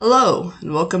Hello,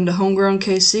 and welcome to Homegrown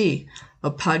KC,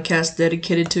 a podcast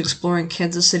dedicated to exploring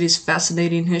Kansas City's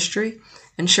fascinating history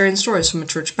and sharing stories from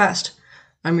its rich past.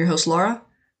 I'm your host, Laura.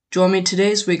 Join me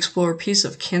today as we explore a piece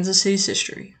of Kansas City's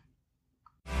history.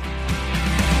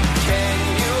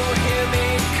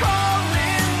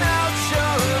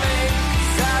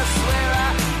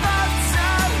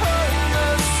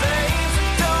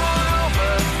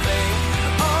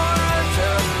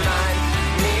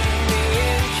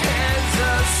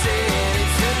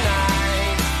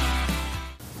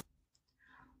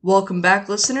 Welcome back,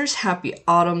 listeners. Happy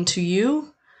autumn to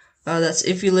you. That's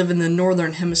if you live in the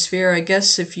northern hemisphere. I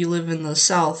guess if you live in the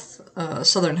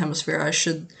southern hemisphere, I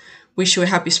should wish you a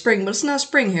happy spring, but it's not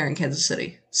spring here in Kansas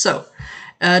City. So,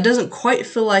 it doesn't quite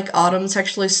feel like autumn. It's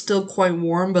actually still quite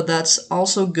warm, but that's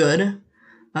also good.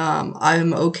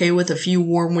 I'm okay with a few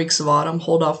warm weeks of autumn.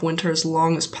 Hold off winter as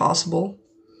long as possible.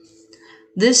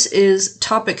 This is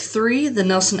Topic 3, the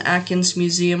Nelson-Atkins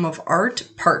Museum of Art,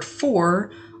 Part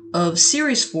 4, of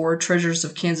Series 4, Treasures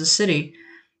of Kansas City.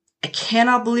 I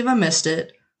cannot believe I missed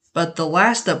it, but the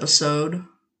last episode,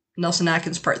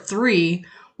 Nelson-Atkins Part 3,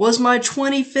 was my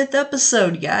 25th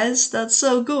episode, guys. That's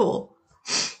so cool.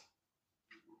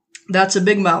 That's a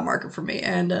big mile marker for me,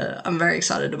 and I'm very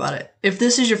excited about it. If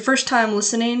this is your first time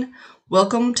listening,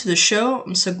 welcome to the show.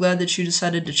 I'm so glad that you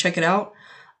decided to check it out.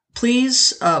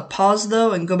 Please pause,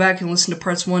 though, and go back and listen to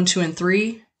Parts 1, 2, and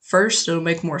 3. First, it'll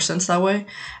make more sense that way.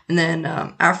 And then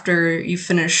after you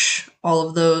finish all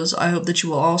of those, I hope that you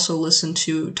will also listen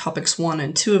to topics 1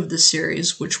 and 2 of this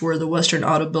series, which were the Western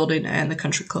Auto Building and the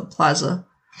Country Club Plaza.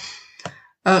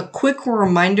 A quick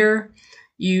reminder,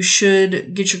 you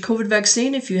should get your COVID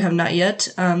vaccine if you have not yet.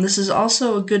 This is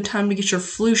also a good time to get your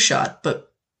flu shot,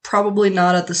 but probably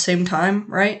not at the same time,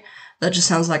 right? That just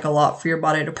sounds like a lot for your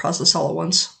body to process all at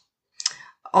once.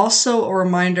 Also, a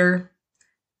reminder,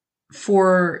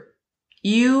 for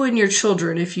you and your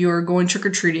children, if you are going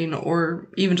trick-or-treating or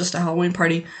even just a Halloween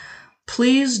party,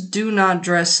 please do not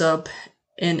dress up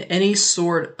in any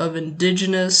sort of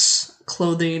indigenous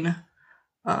clothing.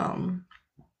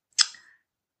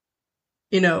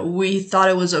 We thought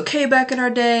it was okay back in our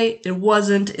day. It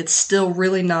wasn't. It's still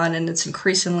really not, and it's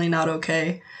increasingly not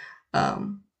okay.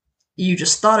 You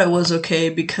just thought it was okay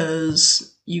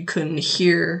because you couldn't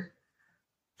hear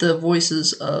the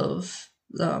voices of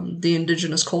the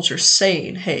indigenous culture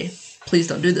saying, hey, please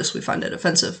don't do this, we find it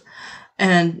offensive.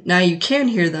 And now you can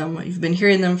hear them. You've been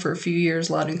hearing them for a few years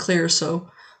loud and clear, so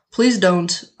please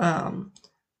don't.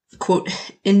 Quote,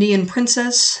 Indian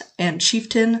princess and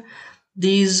chieftain,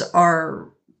 these are,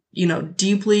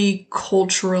 deeply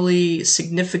culturally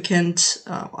significant,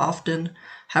 often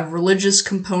have religious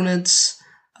components,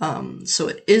 so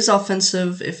it is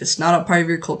offensive if it's not a part of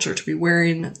your culture to be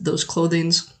wearing those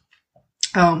clothings.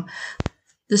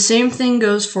 The same thing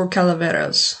goes for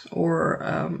calaveras,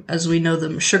 or as we know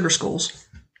them, sugar skulls.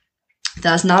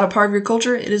 That's not a part of your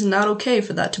culture. It is not okay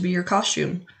for that to be your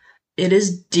costume. It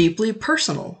is deeply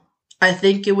personal. I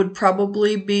think it would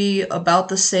probably be about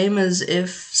the same as if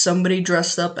somebody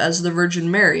dressed up as the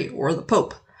Virgin Mary or the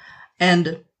Pope.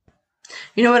 And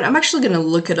you know what? I'm actually going to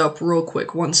look it up real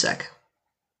quick. One sec.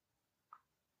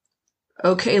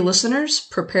 Okay, listeners,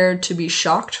 prepared to be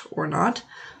shocked or not.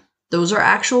 Those are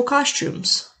actual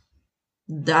costumes.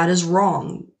 That is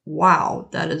wrong. Wow,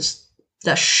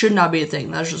 that should not be a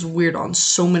thing. That's just weird on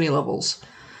so many levels.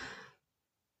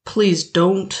 Please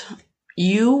don't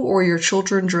you or your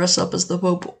children dress up as the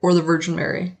Pope or the Virgin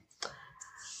Mary.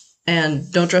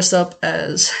 And don't dress up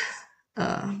as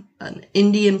an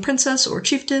Indian princess or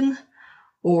chieftain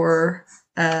or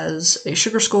as a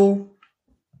sugar skull.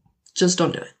 Just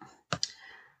don't do it.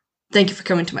 Thank you for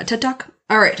coming to my TED Talk.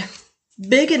 All right.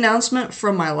 Big announcement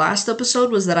from my last episode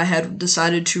was that I had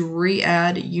decided to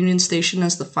re-add Union Station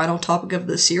as the final topic of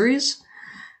the series.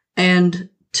 And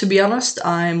to be honest,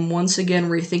 I'm once again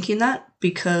rethinking that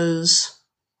because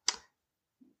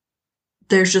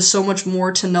there's just so much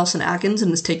more to Nelson-Atkins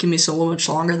and it's taken me so much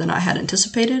longer than I had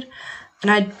anticipated.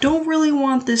 And I don't really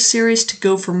want this series to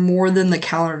go for more than the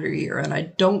calendar year, and I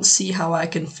don't see how I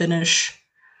can finish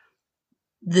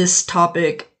this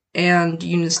topic and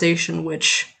Union Station,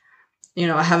 which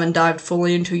I haven't dived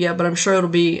fully into yet, but I'm sure it'll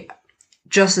be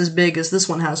just as big as this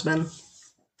one has been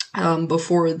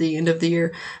before the end of the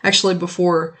year. Actually,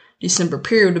 before December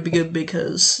period would be good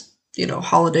because,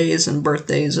 holidays and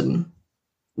birthdays, and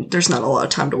there's not a lot of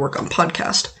time to work on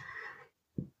podcast.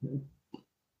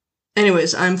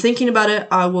 Anyways, I'm thinking about it.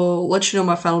 I will let you know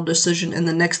my final decision in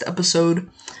the next episode,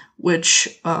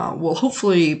 which will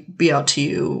hopefully be out to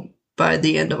you by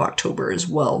the end of October as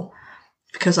well,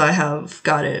 because I have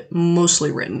got it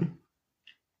mostly written.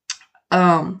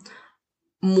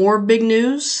 more big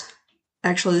news,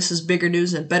 actually this is bigger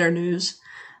news and better news,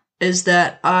 is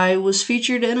that I was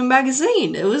featured in a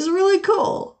magazine. It was really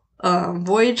cool.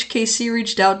 Voyage KC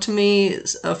reached out to me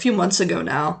a few months ago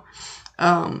now,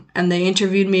 and they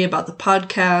interviewed me about the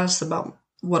podcast, about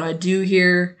what I do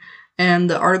here, and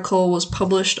the article was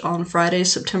published on Friday,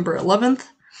 September 11th.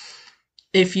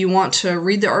 If you want to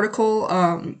read the article,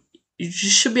 you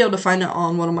should be able to find it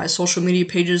on one of my social media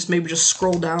pages. Maybe just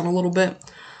scroll down a little bit.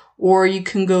 Or you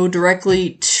can go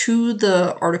directly to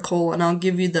the article, and I'll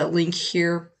give you that link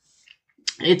here.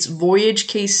 It's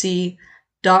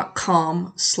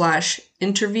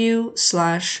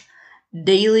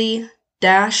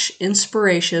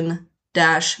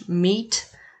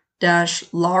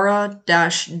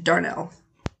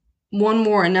One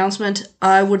more announcement.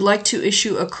 I would like to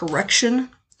issue a correction.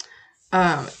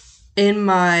 In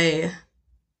my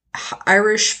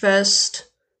Irish Fest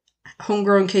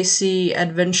Homegrown KC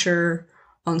adventure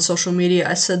on social media,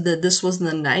 I said that this was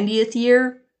the 90th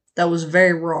year. That was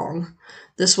very wrong.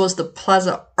 This was the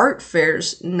Plaza Art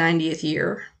Fair's 90th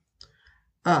year.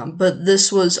 But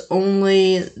this was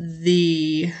only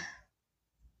the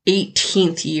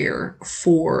 18th year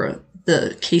for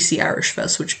the KC Irish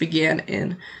Fest, which began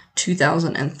in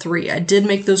 2003. I did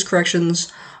make those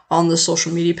corrections on the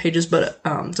social media pages, but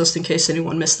just in case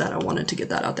anyone missed that, I wanted to get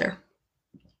that out there.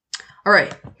 All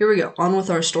right, here we go. On with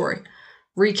our story.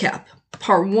 Recap.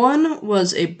 Part 1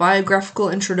 was a biographical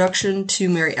introduction to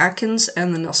Mary Atkins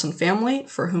and the Nelson family,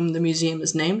 for whom the museum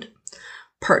is named.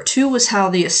 Part 2 was how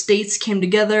the estates came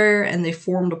together and they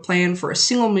formed a plan for a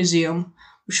single museum,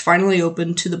 which finally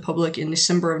opened to the public in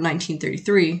December of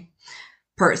 1933.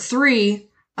 Part 3,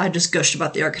 I just gushed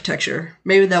about the architecture.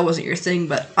 Maybe that wasn't your thing,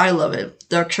 but I love it.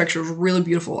 The architecture is really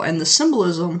beautiful, and the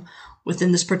symbolism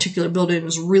within this particular building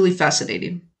is really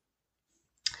fascinating.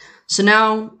 So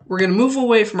now we're going to move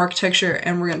away from architecture,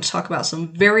 and we're going to talk about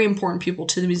some very important people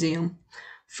to the museum.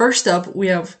 First up, we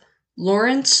have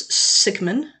Laurence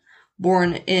Sickman,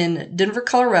 born in Denver,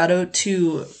 Colorado,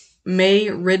 to May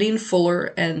Ridding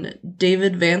Fuller and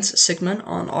David Vance Sickman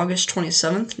on August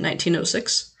 27th,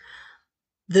 1906.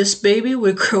 This baby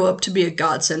would grow up to be a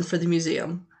godsend for the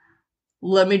museum.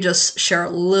 Let me just share a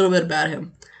little bit about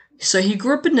him. So he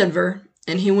grew up in Denver,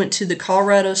 and he went to the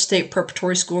Colorado State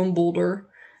Preparatory School in Boulder,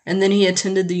 and then he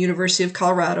attended the University of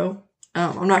Colorado.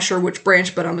 I'm not sure which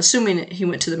branch, but I'm assuming he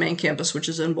went to the main campus, which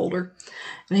is in Boulder.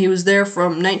 And he was there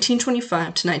from 1925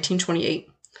 to 1928.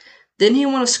 Then he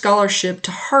won a scholarship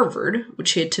to Harvard,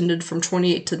 which he attended from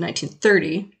 28 to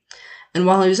 1930. And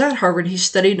while he was at Harvard, he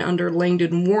studied under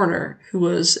Langdon Warner, who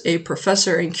was a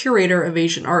professor and curator of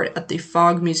Asian art at the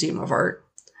Fogg Museum of Art.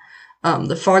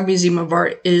 The Fogg Museum of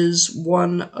Art is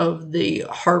one of the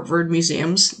Harvard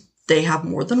museums. They have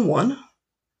more than one,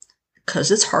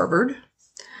 because it's Harvard.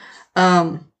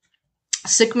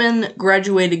 Sickman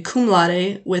graduated cum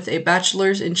laude with a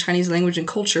bachelor's in Chinese language and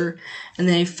culture, and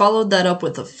then he followed that up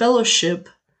with a fellowship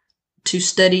to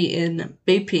study in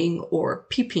Beiping or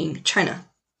Piping, China.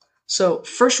 So,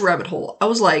 first rabbit hole, I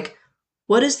was like,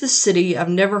 what is this city? I've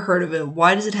never heard of it.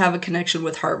 Why does it have a connection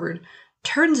with Harvard?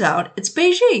 Turns out it's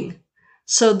Beijing.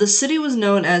 So the city was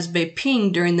known as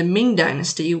Beiping during the Ming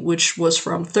Dynasty, which was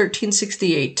from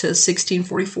 1368 to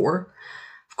 1644.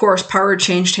 Of course, power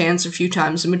changed hands a few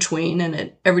times in between,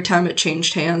 and every time it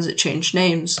changed hands, it changed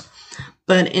names.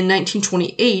 But in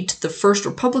 1928, the First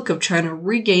Republic of China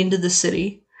regained the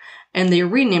city, and they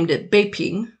renamed it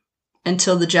Beiping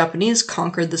until the Japanese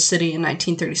conquered the city in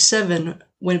 1937,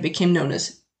 when it became known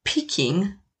as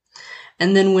Peking.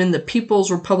 And then when the People's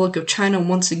Republic of China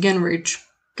once again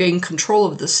gained control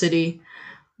of the city,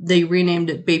 they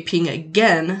renamed it Beiping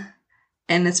again,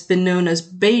 and it's been known as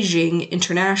Beijing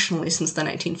internationally since the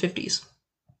 1950s.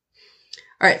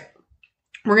 Alright,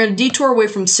 we're going to detour away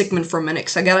from Sickman for a minute,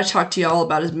 because I got to talk to y'all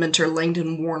about his mentor,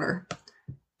 Langdon Warner.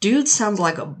 Dude sounds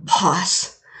like a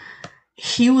boss.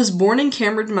 He was born in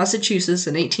Cambridge, Massachusetts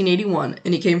in 1881,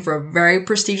 and he came from a very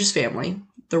prestigious family.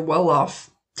 They're well off,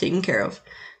 taken care of.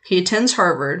 He attends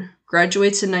Harvard,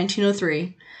 graduates in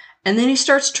 1903, and then he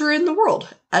starts touring the world,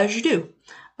 as you do.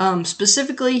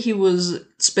 Specifically, he was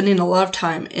spending a lot of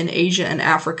time in Asia and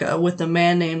Africa with a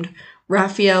man named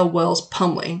Raphael Wells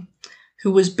Pumley,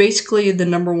 who was basically the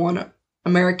 #1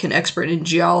 American expert in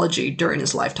geology during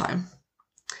his lifetime.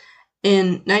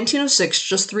 In 1906,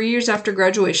 just 3 years after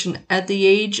graduation, at the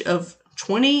age of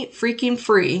 20 freaking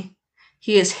free,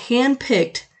 he is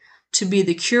handpicked to be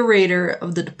the curator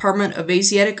of the Department of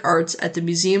Asiatic Arts at the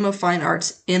Museum of Fine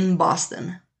Arts in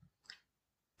Boston.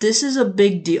 This is a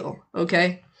big deal,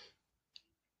 okay?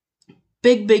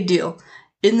 Big deal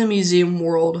in the museum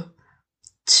world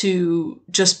to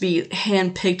just be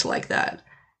handpicked like that.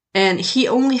 And he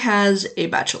only has a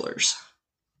bachelor's.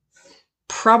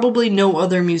 Probably no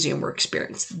other museum work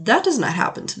experience. That does not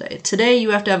happen today. Today,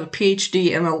 you have to have a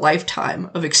PhD and a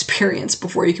lifetime of experience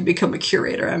before you can become a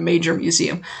curator at a major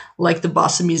museum, like the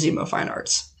Boston Museum of Fine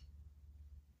Arts.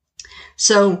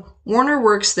 So, Warner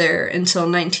works there until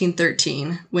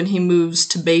 1913, when he moves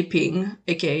to Beiping,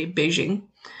 aka Beijing,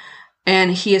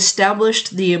 and he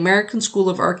established the American School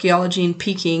of Archaeology in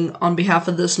Peking on behalf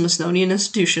of the Smithsonian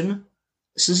Institution.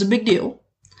 This is a big deal.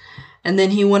 And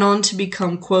then he went on to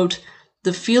become, quote,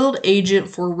 the field agent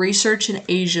for research in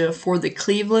Asia for the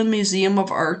Cleveland Museum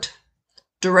of Art,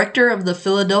 director of the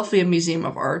Philadelphia Museum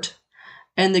of Art,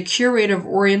 and the curator of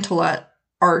Oriental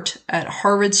Art at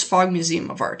Harvard's Fogg Museum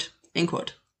of Art, end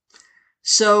quote.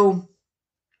 So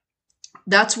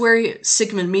that's where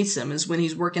Sickman meets him, is when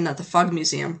he's working at the Fogg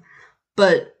Museum.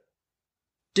 But,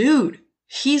 dude,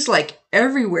 he's like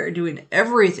everywhere doing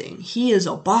everything. He is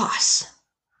a boss.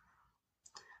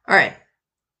 Alright,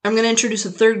 I'm going to introduce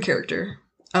a third character,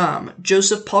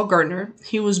 Joseph Paul Gardner.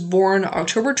 He was born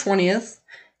October 20th,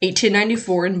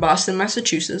 1894 in Boston,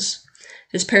 Massachusetts.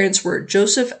 His parents were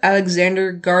Joseph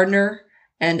Alexander Gardner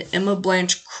and Emma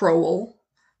Blanche Crowell.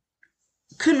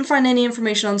 Couldn't find any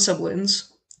information on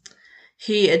siblings.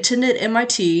 He attended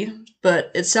MIT,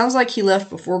 but it sounds like he left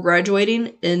before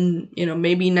graduating in,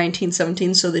 maybe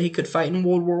 1917 so that he could fight in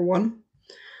World War I.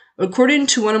 According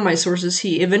to one of my sources,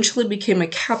 he eventually became a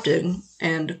captain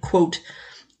and, quote,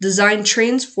 designed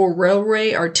trains for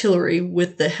railway artillery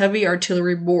with the Heavy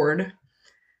Artillery Board,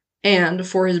 and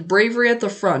for his bravery at the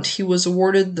front, he was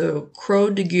awarded the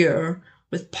Croix de Guerre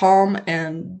with palm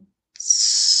and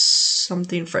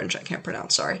something French I can't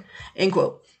pronounce, sorry, end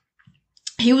quote.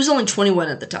 He was only 21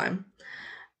 at the time.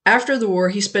 After the war,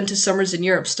 he spent his summers in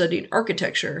Europe studying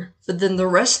architecture, but then the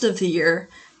rest of the year,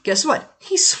 guess what?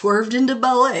 He swerved into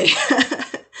ballet.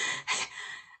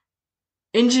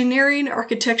 Engineering,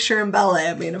 architecture, and ballet.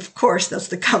 I mean, of course, that's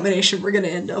the combination we're going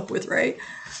to end up with, right?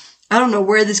 I don't know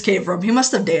where this came from. He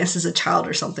must have danced as a child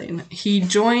or something. He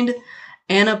joined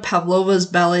Anna Pavlova's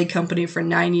ballet company for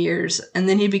 9 years, and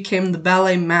then he became the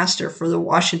ballet master for the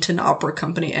Washington Opera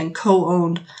Company and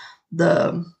co-owned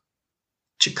the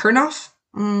Chekernov?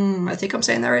 I think I'm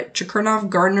saying that right. Chekernov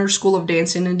Gardner School of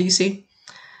Dancing in D.C.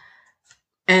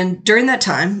 And during that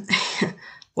time,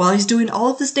 while he's doing all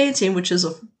of this dancing, which is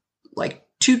a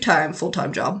two-time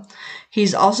full-time job,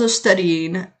 he's also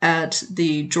studying at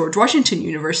the George Washington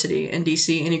University in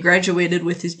D.C., and he graduated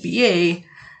with his BA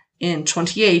in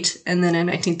 28, and then in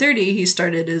 1930, he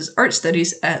started his art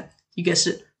studies at, you guessed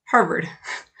it, Harvard.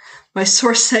 My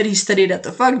source said he studied at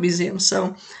the Fogg Museum,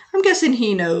 so I'm guessing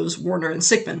he knows Warner and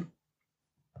Sickman.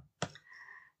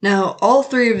 Now, all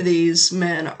three of these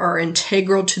men are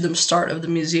integral to the start of the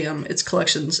museum, its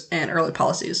collections, and early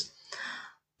policies.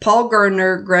 Paul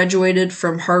Gardner graduated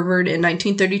from Harvard in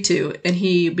 1932, and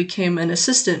he became an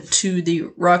assistant to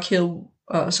the William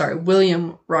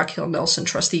Rockhill Nelson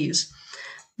trustees.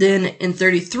 Then, in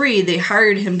 1933, they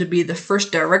hired him to be the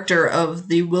first director of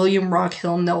the William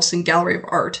Rockhill Nelson Gallery of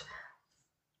Art.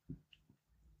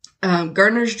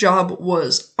 Gardner's job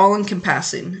was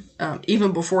all-encompassing,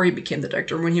 even before he became the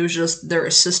director, when he was just their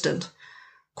assistant.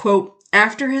 Quote,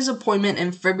 after his appointment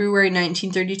in February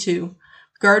 1932,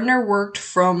 Gardner worked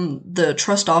from the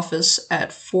trust office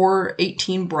at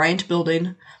 418 Bryant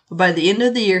Building, but by the end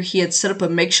of the year he had set up a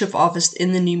makeshift office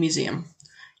in the new museum.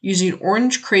 Using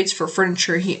orange crates for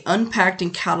furniture, he unpacked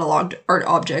and cataloged art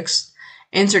objects,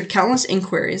 answered countless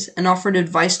inquiries, and offered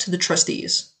advice to the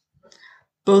trustees.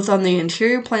 Both on the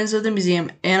interior plans of the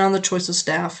museum and on the choice of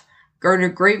staff, Gardner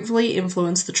greatly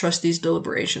influenced the trustees'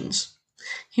 deliberations.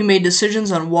 He made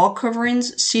decisions on wall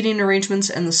coverings, seating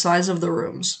arrangements, and the size of the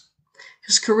rooms.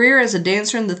 His career as a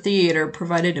dancer in the theater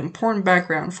provided important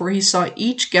background, for he saw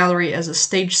each gallery as a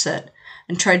stage set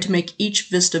and tried to make each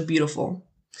vista beautiful.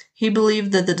 He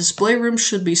believed that the display room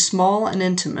should be small and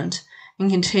intimate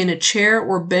and contain a chair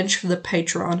or bench for the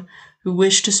patron who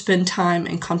wished to spend time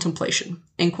in contemplation.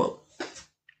 End quote.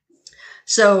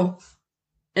 So,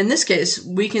 in this case,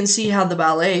 we can see how the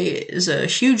ballet is a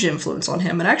huge influence on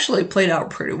him and actually played out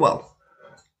pretty well.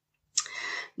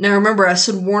 Now remember, I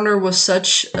said Warner was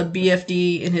such a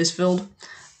BFD in his field.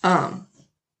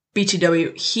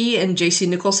 BTW, he and J.C.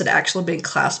 Nichols had actually been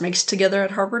classmates together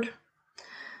at Harvard.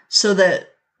 So that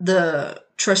the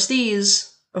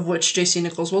trustees, of which J.C.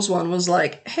 Nichols was one, was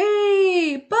like,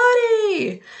 hey,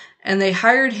 buddy! And they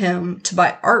hired him to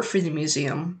buy art for the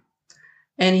museum.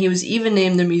 And he was even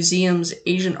named the museum's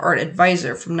Asian art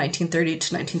advisor from 1930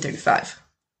 to 1935.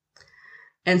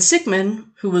 And Sickman,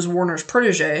 who was Warner's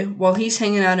protege, while he's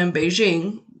hanging out in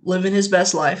Beijing, living his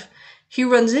best life, he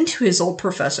runs into his old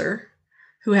professor,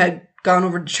 who had gone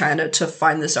over to China to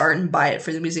find this art and buy it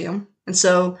for the museum. And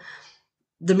so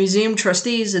the museum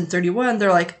trustees in 31,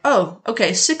 they're like, oh,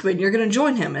 okay, Sickman, you're going to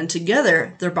join him. And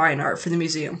together, they're buying art for the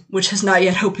museum, which has not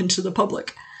yet opened to the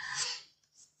public.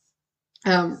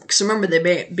 Because remember,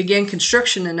 they began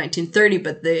construction in 1930,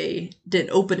 but they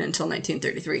didn't open until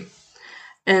 1933.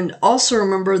 And also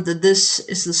remember that this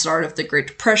is the start of the Great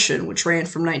Depression, which ran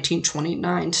from 1929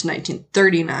 to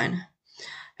 1939.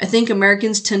 I think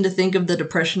Americans tend to think of the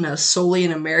Depression as solely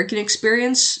an American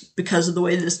experience because of the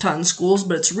way that it's taught in schools,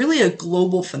 but it's really a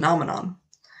global phenomenon.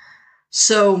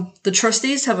 So the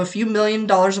trustees have a few $1 million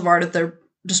of art at their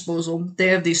disposal. They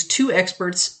have these 2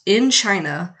 experts in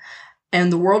China,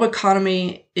 and the world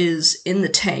economy is in the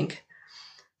tank.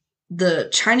 The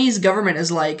Chinese government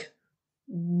is like,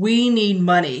 we need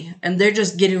money, and they're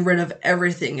just getting rid of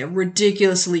everything at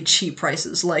ridiculously cheap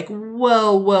prices, like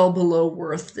well below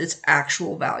worth its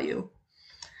actual value.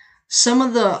 Some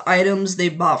of the items they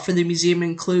bought for the museum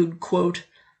include, quote,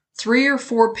 3 or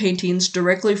 4 paintings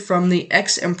directly from the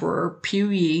ex-emperor Pu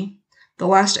Yi, the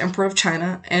last emperor of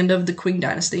China and of the Qing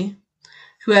dynasty,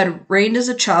 who had reigned as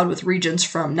a child with regents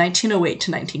from 1908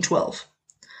 to 1912.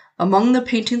 Among the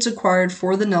paintings acquired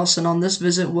for the Nelson on this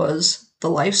visit was The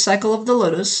Life Cycle of the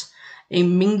Lotus, a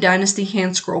Ming Dynasty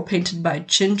hand scroll painted by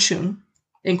Qin Chun,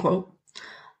 end quote.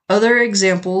 Other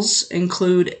examples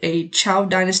include a Chao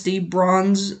Dynasty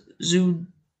bronze Zhu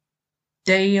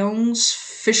Daong's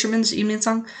Fisherman's Evening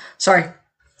Song. Sorry,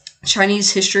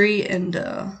 Chinese history and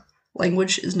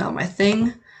language is not my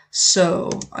thing,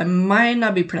 so I might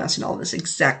not be pronouncing all of this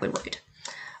exactly right.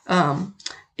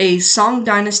 A Song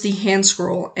Dynasty hand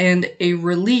scroll, and a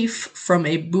relief from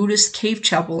a Buddhist cave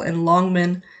chapel in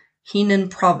Longmen,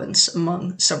 Henan Province,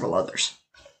 among several others.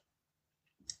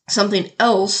 Something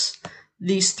else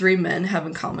these 3 men have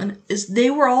in common is they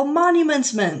were all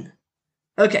monuments men.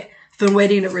 Okay, I've been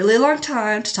waiting a really long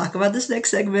time to talk about this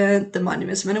next segment, the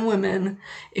monuments men and women.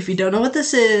 If you don't know what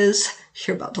this is,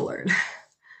 you're about to learn.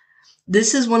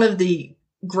 This is one of the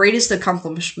greatest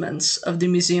accomplishments of the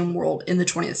museum world in the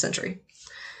 20th century.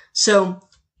 So,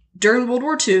 during World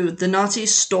War II, the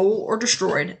Nazis stole or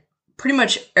destroyed pretty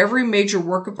much every major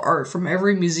work of art from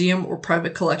every museum or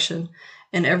private collection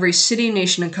in every city,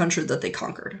 nation, and country that they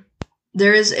conquered.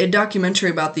 There is a documentary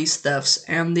about these thefts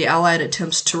and the Allied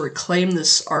attempts to reclaim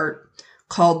this art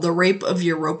called The Rape of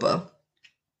Europa.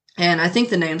 And I think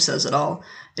the name says it all.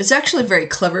 It's actually very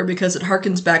clever because it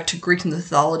harkens back to Greek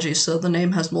mythology, so the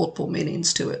name has multiple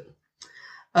meanings to it.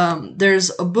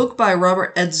 There's a book by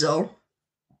Robert Edsel.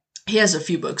 He has a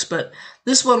few books, but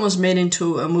this one was made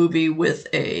into a movie with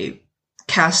a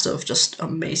cast of just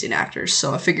amazing actors,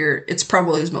 so I figure it's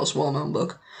probably his most well-known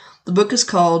book. The book is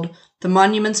called The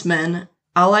Monuments Men,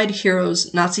 Allied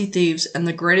Heroes, Nazi Thieves, and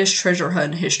the Greatest Treasure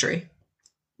Hunt in History.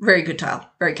 Very good title,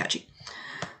 very catchy.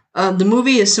 The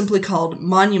movie is simply called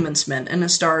Monuments Men, and it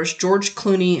stars George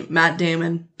Clooney, Matt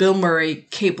Damon, Bill Murray,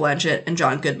 Cate Blanchett, and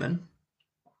John Goodman.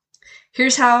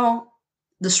 Here's how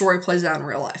the story plays out in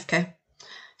real life, okay?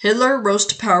 Hitler rose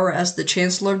to power as the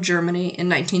Chancellor of Germany in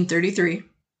 1933.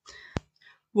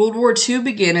 World War II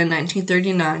began in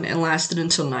 1939 and lasted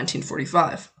until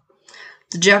 1945.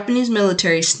 The Japanese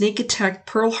military sneak attacked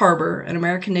Pearl Harbor, an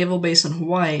American naval base in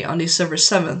Hawaii, on December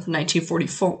 7th,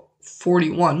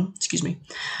 1941,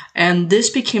 and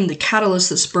this became the catalyst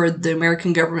that spurred the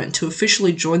American government to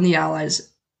officially join the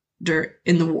Allies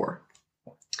in the war.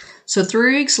 So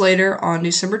 3 weeks later, on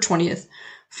December 20th,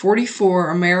 44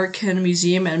 American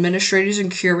museum administrators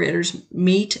and curators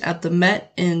meet at the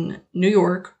Met in New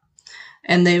York,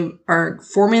 and they are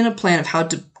forming a plan of how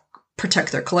to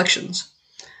protect their collections.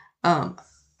 I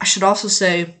should also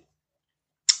say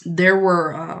there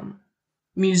were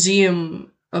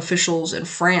museum officials in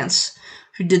France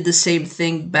who did the same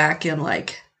thing back in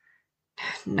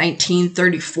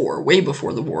 1934, way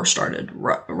before the war started,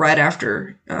 right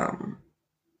after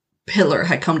Hitler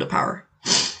had come to power.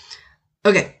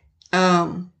 Okay.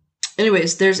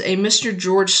 Anyways, there's a Mr.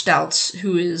 George Stouts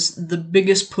who is the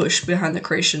biggest push behind the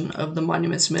creation of the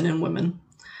Monuments Men and Women.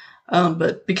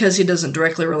 But because he doesn't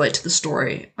directly relate to the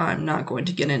story, I'm not going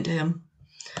to get into him.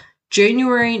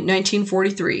 January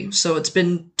 1943, so it's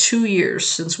been 2 years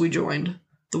since we joined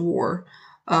the war.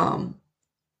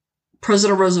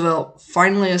 President Roosevelt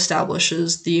finally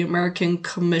establishes the American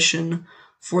Commission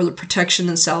for the Protection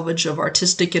and Salvage of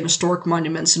Artistic and Historic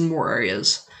Monuments in War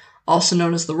Areas, also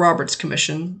known as the Roberts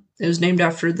Commission. It was named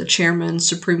after the chairman,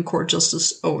 Supreme Court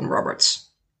Justice Owen Roberts.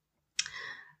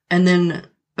 And then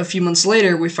a few months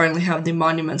later, we finally have the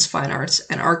Monuments, Fine Arts,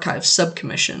 and Archives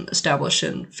Subcommission established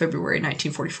in February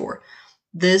 1944.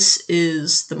 This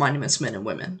is the Monuments Men and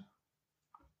Women.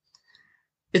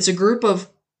 It's a group of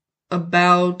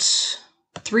about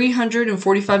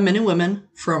 345 men and women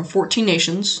from 14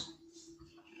 nations,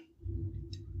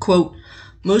 quote,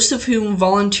 most of whom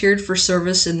volunteered for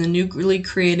service in the newly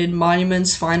created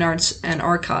Monuments, Fine Arts, and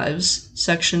Archives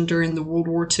section during the World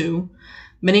War II.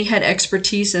 Many had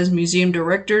expertise as museum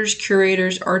directors,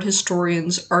 curators, art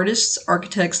historians, artists,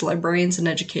 architects, librarians, and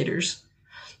educators.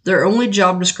 Their only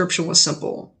job description was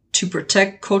simple: to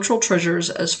protect cultural treasures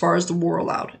as far as the war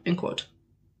allowed, end quote.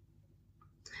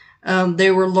 They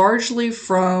were largely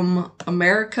from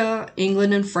America,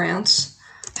 England, and France.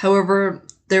 However,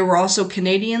 there were also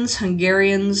Canadians,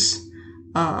 Hungarians,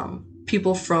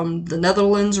 people from the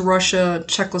Netherlands, Russia,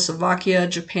 Czechoslovakia,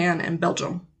 Japan, and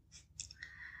Belgium.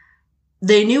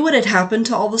 They knew what had happened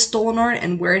to all the stolen art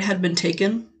and where it had been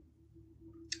taken.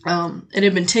 It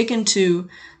had been taken to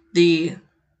the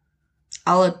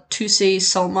Alatusee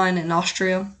salt mine in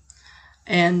Austria,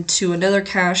 and to another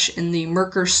cache in the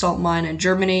Merker salt mine in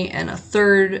Germany, and a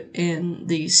third in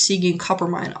the Siegen copper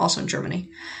mine, also in Germany.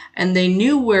 And they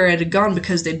knew where it had gone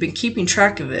because they'd been keeping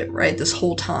track of it, right, this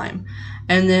whole time.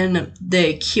 And then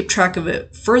they keep track of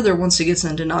it further once it gets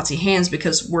into Nazi hands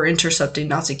because we're intercepting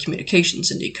Nazi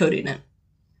communications and decoding it.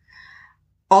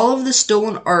 All of the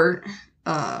stolen art,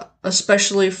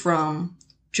 especially from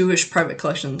Jewish private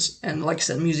collections and, like I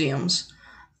said, museums,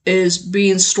 is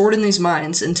being stored in these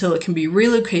mines until it can be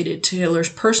relocated to Hitler's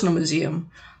personal museum,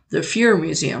 the Führer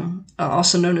Museum,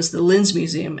 also known as the Linz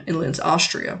Museum in Linz,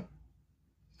 Austria.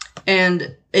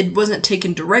 And it wasn't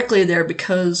taken directly there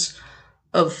because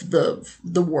of the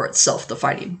war itself, the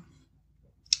fighting.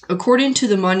 According to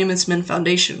the Monuments Men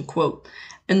Foundation, quote,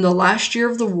 in the last year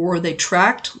of the war, they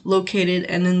tracked, located,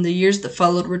 and in the years that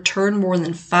followed, returned more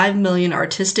than 5 million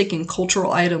artistic and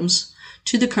cultural items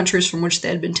to the countries from which they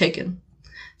had been taken.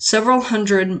 Several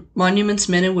hundred monuments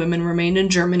men and women remained in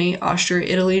Germany, Austria,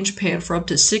 Italy, and Japan for up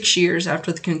to 6 years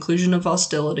after the conclusion of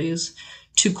hostilities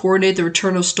to coordinate the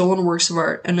return of stolen works of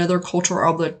art and other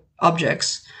cultural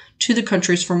objects to the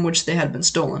countries from which they had been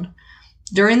stolen.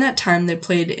 During that time, they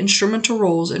played instrumental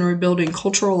roles in rebuilding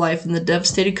cultural life in the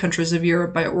devastated countries of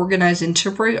Europe by organizing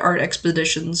temporary art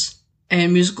expeditions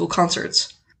and musical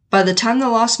concerts. By the time the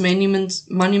lost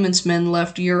monuments men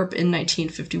left Europe in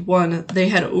 1951, they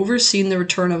had overseen the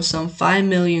return of some 5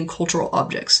 million cultural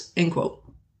objects, end quote.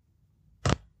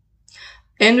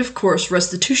 And of course,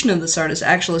 restitution of this art is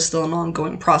actually still an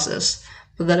ongoing process,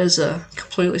 but that is a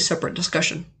completely separate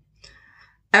discussion.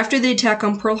 After the attack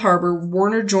on Pearl Harbor,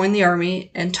 Warner joined the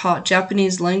Army and taught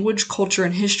Japanese language, culture,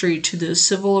 and history to the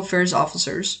civil affairs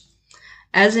officers.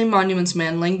 As a monuments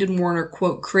man, Langdon Warner,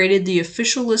 quote, created the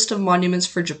official list of monuments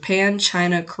for Japan,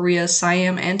 China, Korea,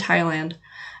 Siam, and Thailand,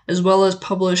 as well as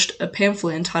published a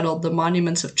pamphlet entitled The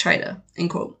Monuments of China,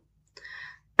 end quote.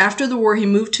 After the war, he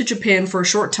moved to Japan for a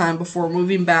short time before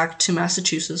moving back to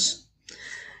Massachusetts.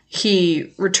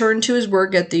 He returned to his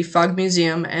work at the Fogg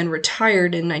Museum and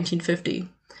retired in 1950.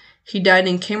 He died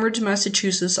in Cambridge,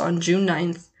 Massachusetts on June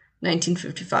 9th,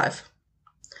 1955.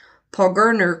 Paul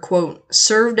Gardner, quote,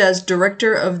 served as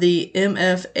director of the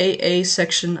MFAA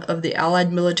section of the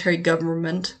Allied military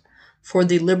government for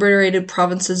the liberated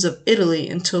provinces of Italy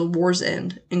until war's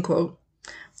end, end quote.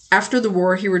 After the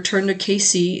war, he returned to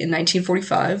KC in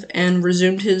 1945 and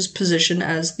resumed his position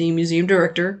as the museum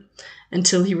director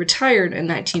until he retired in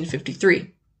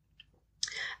 1953.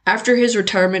 After his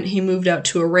retirement, he moved out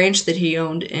to a ranch that he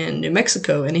owned in New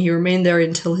Mexico, and he remained there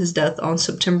until his death on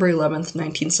September 11th,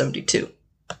 1972.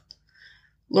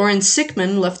 Laurence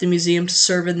Sickman left the museum to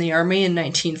serve in the Army in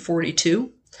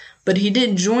 1942, but he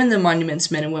didn't join the Monuments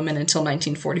Men and Women until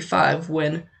 1945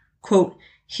 when, quote,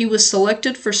 he was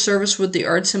selected for service with the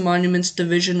Arts and Monuments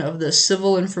Division of the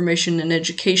Civil Information and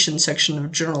Education section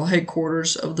of General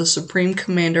Headquarters of the Supreme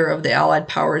Commander of the Allied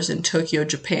Powers in Tokyo,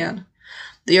 Japan.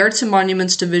 The Arts and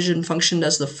Monuments Division functioned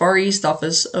as the Far East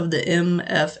office of the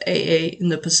MFAA in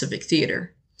the Pacific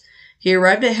Theater. He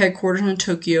arrived at headquarters in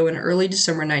Tokyo in early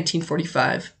December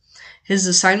 1945. His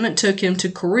assignment took him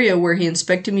to Korea, where he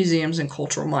inspected museums and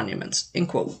cultural monuments, end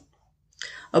quote.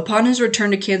 Upon his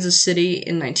return to Kansas City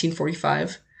in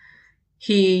 1945,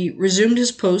 he resumed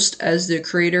his post as the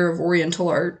creator of Oriental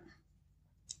art,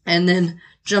 and then,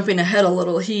 jumping ahead a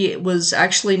little, he was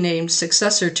actually named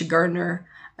successor to Gardner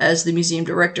as the museum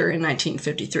director in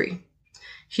 1953.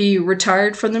 He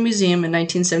retired from the museum in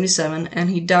 1977, and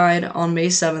he died on May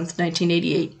 7th,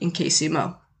 1988 in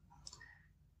KCMO.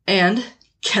 And,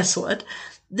 guess what?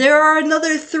 There are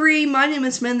another 3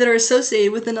 monuments men that are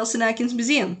associated with the Nelson-Atkins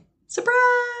Museum.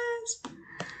 Surprise!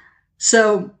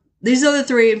 So, these other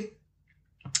 3,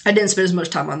 I didn't spend as much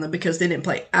time on them because they didn't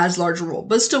play as large a role,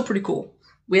 but it's still pretty cool.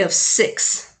 We have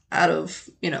 6 out of,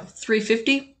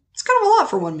 350. It's kind of a lot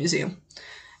for one museum.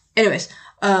 Anyways,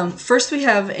 first we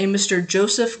have a Mr.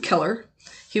 Joseph Keller.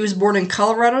 He was born in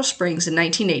Colorado Springs in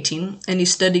 1918, and he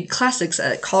studied classics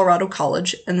at Colorado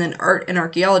College and then art and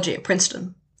archaeology at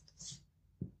Princeton.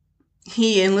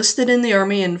 He enlisted in the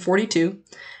Army in 42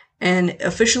 and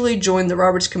officially joined the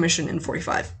Roberts Commission in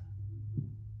 45.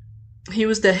 He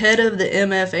was the head of the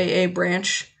MFAA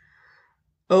branch,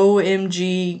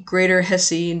 OMG Greater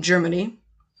Hesse in Germany.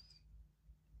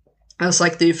 That's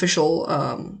like the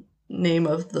official name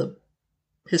of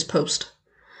his post.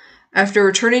 After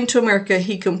returning to America,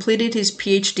 he completed his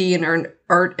PhD in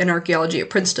art and archaeology at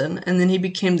Princeton, and then he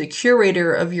became the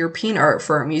curator of European art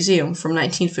for our museum from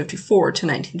 1954 to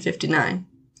 1959.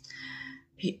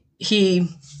 He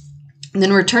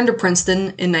then returned to Princeton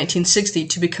in 1960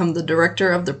 to become the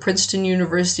director of the Princeton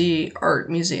University Art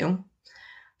Museum.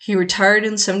 He retired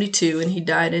in 1972 and he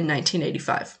died in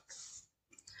 1985.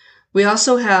 We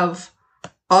also have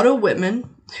Otto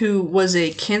Whitman, who was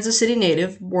a Kansas City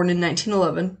native, born in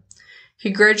 1911. He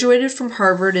graduated from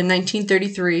Harvard in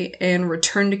 1933 and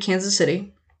returned to Kansas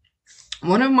City.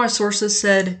 One of my sources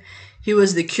said he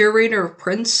was the curator of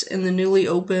prints in the newly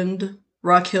opened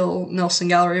Rock Hill Nelson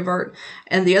Gallery of Art,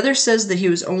 and the other says that he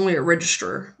was only a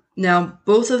registrar. Now,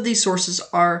 both of these sources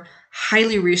are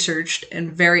highly researched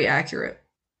and very accurate,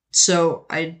 so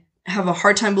I have a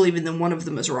hard time believing that one of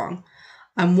them is wrong.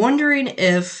 I'm wondering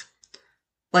if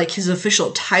his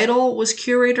official title was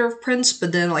curator of prints,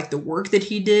 but then the work that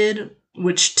he did,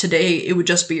 which today it would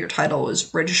just be your title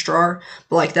as registrar,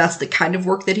 but that's the kind of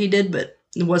work that he did, but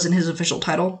it wasn't his official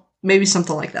title. Maybe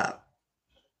something like that.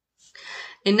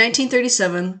 In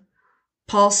 1937,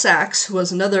 Paul Sachs, who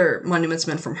was another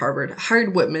monumentsman from Harvard,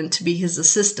 hired Whitman to be his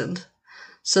assistant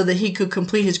so that he could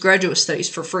complete his graduate studies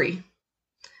for free.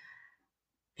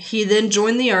 He then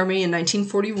joined the Army in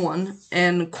 1941,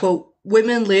 and, quote,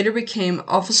 Whitman later became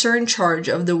officer in charge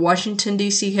of the Washington,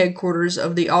 D.C. headquarters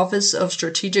of the Office of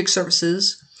Strategic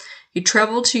Services. He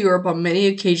traveled to Europe on many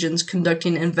occasions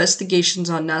conducting investigations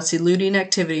on Nazi looting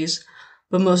activities,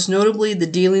 but most notably the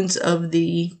dealings of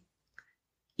the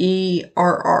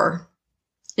ERR,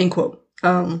 end quote.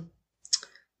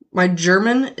 My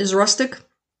German is rustic.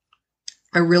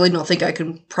 I really don't think I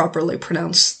can properly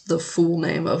pronounce the full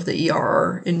name of the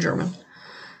ERR in German.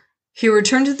 He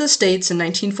returned to the States in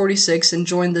 1946 and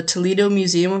joined the Toledo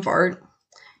Museum of Art.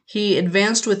 He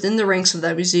advanced within the ranks of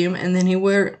that museum, and then he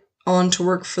went on to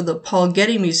work for the Paul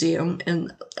Getty Museum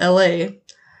in LA.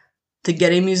 The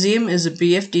Getty Museum is a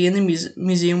BFD in the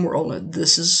museum world.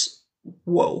 This is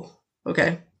whoa,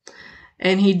 okay?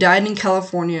 And he died in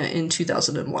California in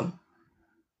 2001.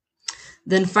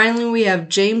 Then finally we have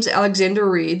James Alexander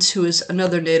Reeds, who is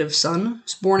another native son. He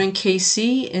was born in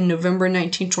KC in November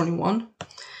 1921.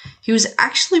 He was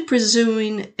actually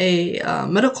pursuing a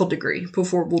medical degree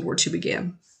before World War II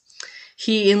began.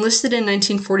 He enlisted in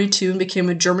 1942 and became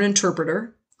a German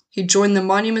interpreter. He joined the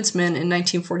Monuments Men in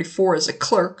 1944 as a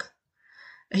clerk.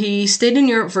 He stayed in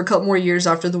Europe for a couple more years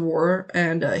after the war,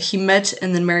 and he met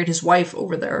and then married his wife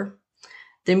over there.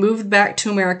 They moved back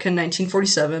to America in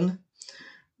 1947.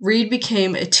 Reed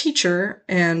became a teacher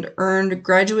and earned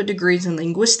graduate degrees in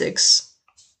linguistics.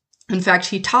 In fact,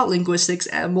 he taught linguistics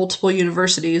at multiple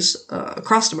universities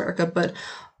across America, but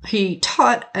he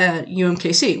taught at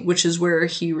UMKC, which is where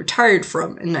he retired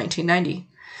from in 1990.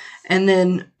 And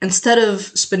then instead of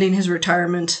spending his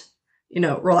retirement,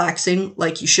 relaxing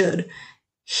like you should,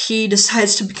 he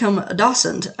decides to become a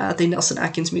docent at the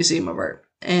Nelson-Atkins Museum of Art.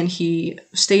 And he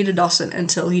stayed a docent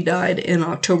until he died on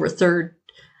October 3rd,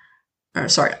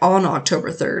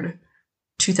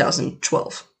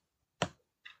 2012.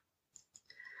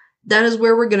 That is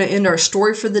where we're going to end our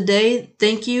story for the day.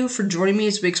 Thank you for joining me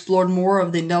as we explored more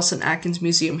of the Nelson-Atkins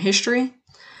Museum history.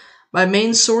 My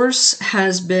main source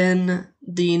has been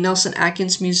the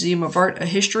Nelson-Atkins Museum of Art, A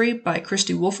History by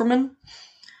Christy Wolferman.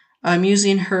 I'm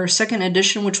using her second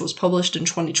edition, which was published in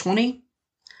 2020.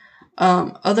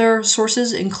 Other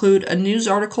sources include a news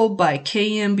article by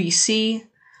KMBC,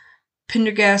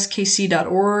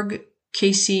 Pendergastkc.org,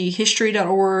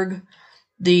 kchistory.org,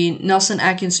 the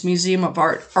Nelson-Atkins Museum of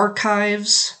Art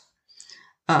Archives,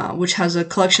 which has a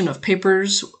collection of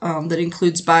papers that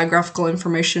includes biographical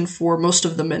information for most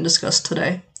of the men discussed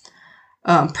today,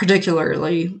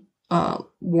 particularly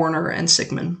Warner and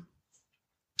Sickman.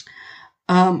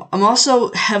 I'm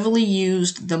also heavily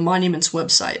used the Monuments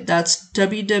website. That's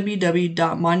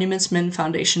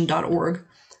www.monumentsmenfoundation.org.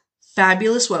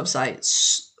 Fabulous website.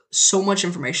 So much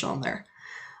information on there.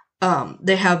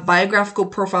 They have biographical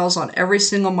profiles on every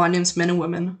single monuments men and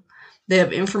women. They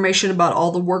have information about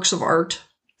all the works of art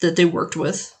that they worked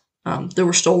with. They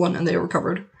were stolen and they were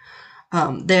recovered.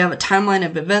 They have a timeline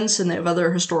of events and they have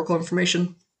other historical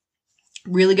information.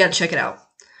 Really got to check it out.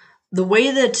 The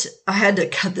way that I had to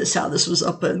cut this out, this was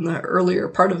up in the earlier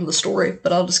part of the story,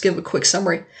 but I'll just give a quick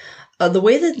summary. The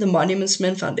way that the Monuments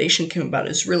Men Foundation came about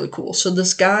is really cool. So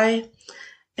this guy,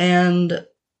 and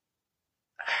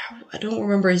I don't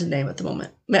remember his name at the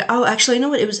moment. Oh, actually, you know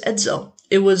what? It was Edzo.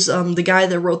 It was the guy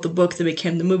that wrote the book that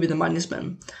became the movie, The Monuments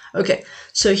Men. Okay,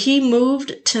 so he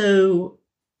moved to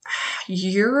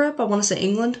Europe, I want to say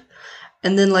England,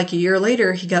 and then like a year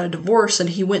later, he got a divorce and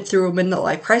he went through a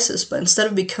midlife crisis, but instead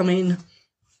of becoming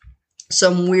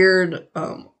some weird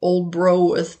old bro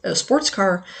with a sports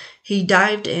car, he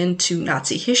dived into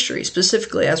Nazi history,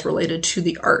 specifically as related to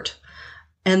the art.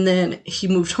 And then he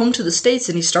moved home to the States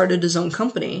and he started his own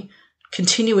company,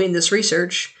 continuing this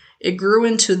research. It grew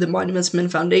into the Monuments Men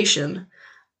Foundation.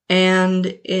 And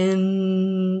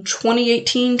in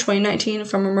 2019,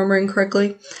 if I'm remembering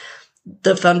correctly,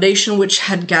 the foundation, which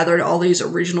had gathered all these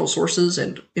original sources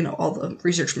and, all the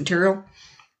research material,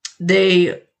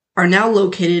 they are now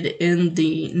located in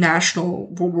the National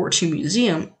World War II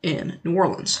Museum in New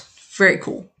Orleans. Very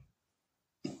cool.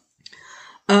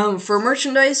 For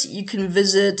merchandise, you can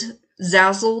visit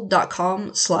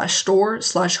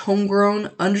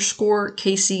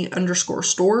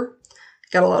zazzle.com/store/homegrown_KC_store.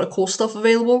 Got a lot of cool stuff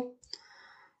available.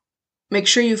 Make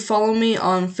sure you follow me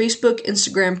on Facebook,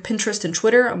 Instagram, Pinterest, and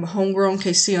Twitter. I'm Homegrown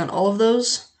KC on all of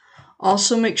those.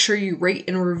 Also, make sure you rate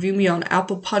and review me on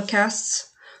Apple Podcasts.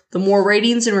 The more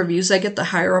ratings and reviews I get, the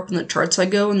higher up in the charts I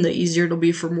go, and the easier it'll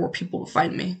be for more people to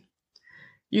find me.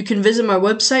 You can visit my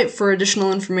website for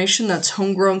additional information. That's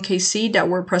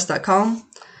homegrownkc.wordpress.com.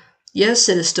 Yes,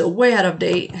 it is still way out of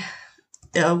date.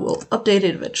 We'll update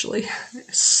it eventually,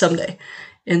 someday,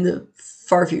 in the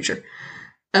far future.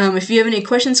 If you have any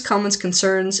questions, comments,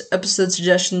 concerns, episode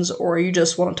suggestions, or you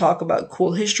just want to talk about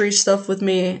cool history stuff with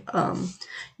me,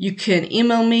 you can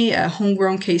email me at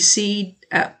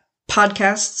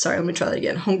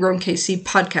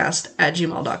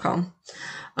homegrownkcpodcast@gmail.com.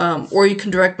 Or you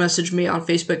can direct message me on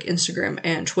Facebook, Instagram,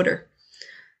 and Twitter.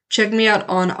 Check me out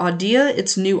on Audia.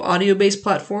 It's a new audio-based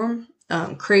platform.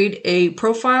 Create a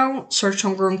profile, search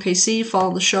Homegrown KC,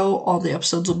 follow the show. All the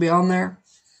episodes will be on there.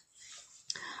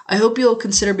 I hope you'll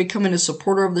consider becoming a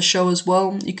supporter of the show as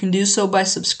well. You can do so by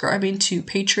subscribing to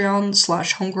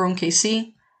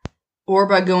Patreon/HomegrownKC or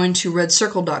by going to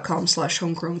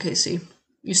redcircle.com/HomegrownKC.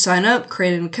 You sign up,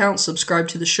 create an account, subscribe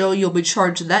to the show. You'll be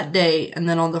charged that day and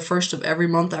then on the first of every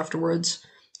month afterwards.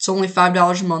 It's only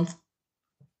 $5 a month.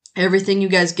 Everything you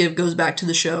guys give goes back to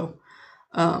the show.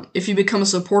 If you become a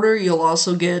supporter, you'll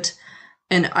also get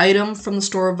an item from the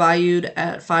store valued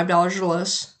at $5 or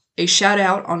less, a shout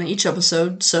out on each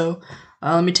episode. So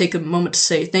let me take a moment to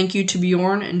say thank you to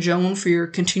Bjorn and Joan for your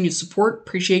continued support.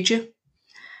 Appreciate you.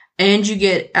 And you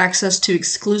get access to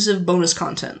exclusive bonus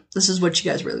content. This is what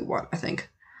you guys really want, I think.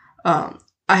 I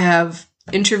have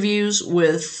interviews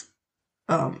with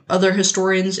other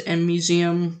historians and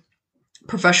museum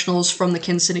professionals from the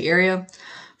Kansas City area.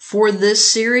 For this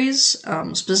series,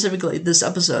 specifically this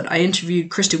episode, I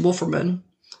interviewed Christy Wolferman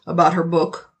about her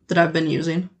book that I've been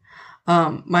using.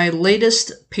 My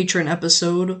latest patron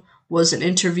episode was an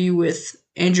interview with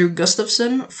Andrew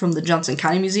Gustafson from the Johnson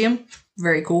County Museum.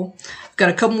 Very cool. I've got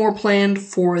a couple more planned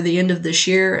for the end of this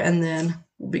year, and then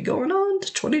we'll be going on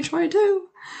to 2022.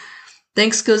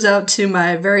 Thanks goes out to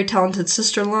my very talented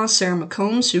sister-in-law, Sarah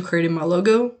McCombs, who created my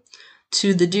logo,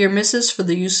 to the Dear Misses for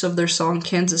the use of their song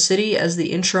Kansas City as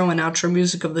the intro and outro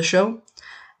music of the show,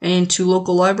 and to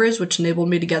local libraries, which enabled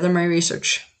me to gather my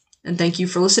research. And thank you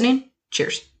for listening.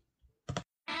 Cheers.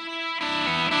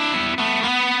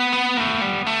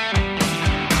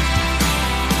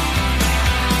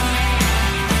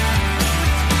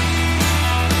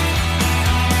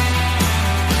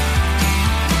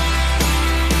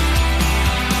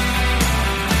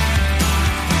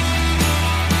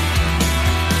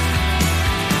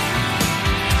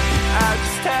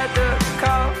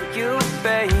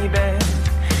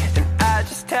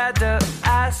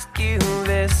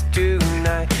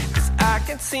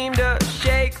 Seem to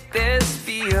shake this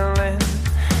feeling,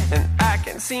 and I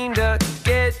can't seem to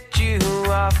get you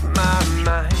off my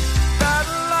mind.